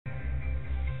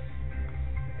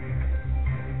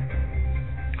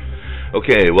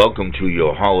Okay, welcome to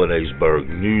your Hollidaysburg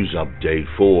news update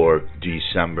for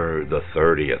December the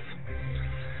 30th.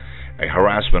 A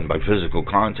harassment by physical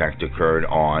contact occurred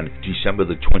on December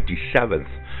the 27th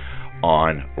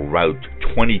on Route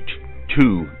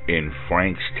 22 in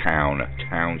Frankstown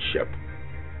Township.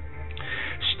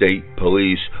 State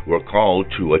police were called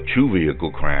to a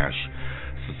two-vehicle crash.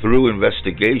 Through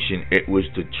investigation, it was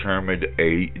determined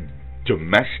a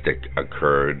domestic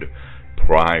occurred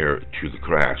prior to the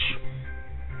crash.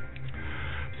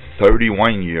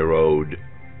 31-year-old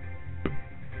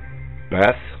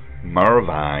Beth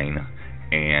Mervine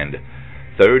and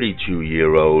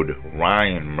 32-year-old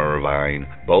Ryan Mervine,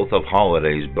 both of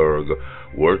Hollidaysburg,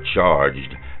 were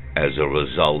charged as a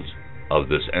result of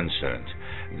this incident.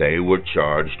 They were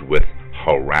charged with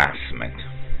harassment.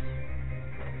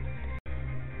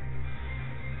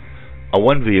 A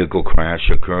one-vehicle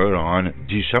crash occurred on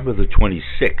December the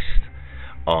 26th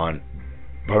on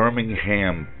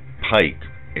Birmingham Pike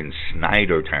in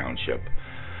Snyder Township.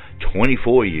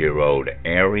 24-year-old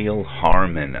Ariel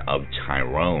Harmon of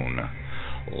Tyrone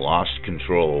lost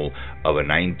control of a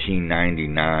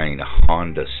 1999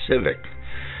 Honda Civic.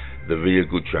 The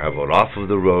vehicle traveled off of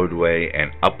the roadway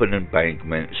and up an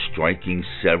embankment, striking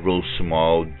several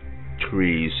small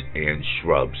trees and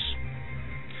shrubs.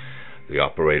 The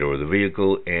operator of the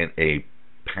vehicle and a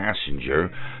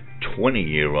passenger,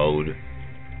 20-year-old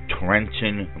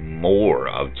Trenton Moore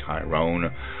of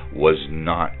Tyrone, was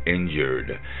not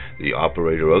injured. The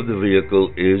operator of the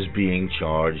vehicle is being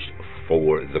charged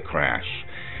for the crash.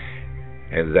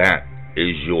 And that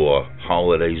is your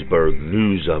Hollidaysburg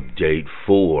news update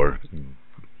for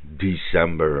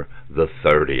December the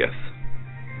 30th.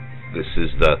 This is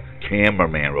the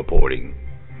cameraman reporting.